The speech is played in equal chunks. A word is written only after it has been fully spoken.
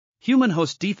Human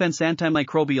host defense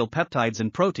antimicrobial peptides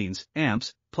and proteins,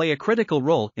 AMPs, play a critical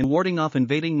role in warding off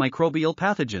invading microbial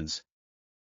pathogens.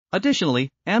 Additionally,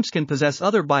 AMPs can possess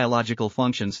other biological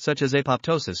functions such as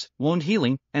apoptosis, wound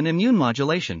healing, and immune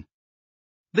modulation.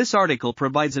 This article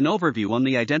provides an overview on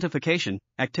the identification,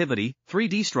 activity,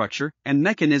 3D structure, and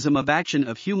mechanism of action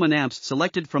of human AMPs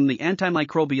selected from the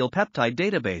Antimicrobial Peptide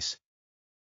database.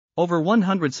 Over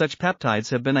 100 such peptides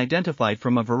have been identified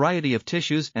from a variety of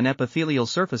tissues and epithelial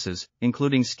surfaces,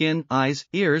 including skin, eyes,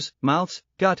 ears, mouths,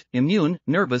 gut, immune,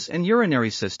 nervous, and urinary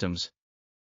systems.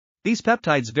 These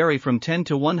peptides vary from 10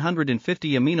 to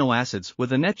 150 amino acids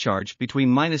with a net charge between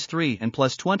 -3 and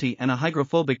 +20 and a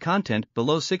hydrophobic content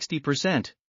below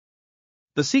 60%.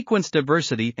 The sequence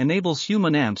diversity enables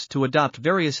human AMPs to adopt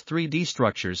various 3D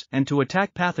structures and to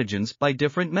attack pathogens by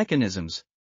different mechanisms.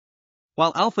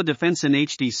 While alpha-defensin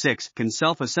HD6 can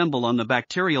self-assemble on the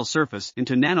bacterial surface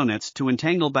into nanonets to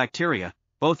entangle bacteria,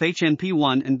 both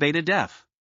HNP1 and beta-def.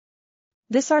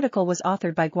 This article was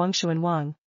authored by Guangshun and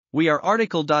Wang. We are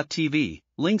RTCLTV,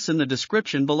 links in the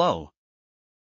description below.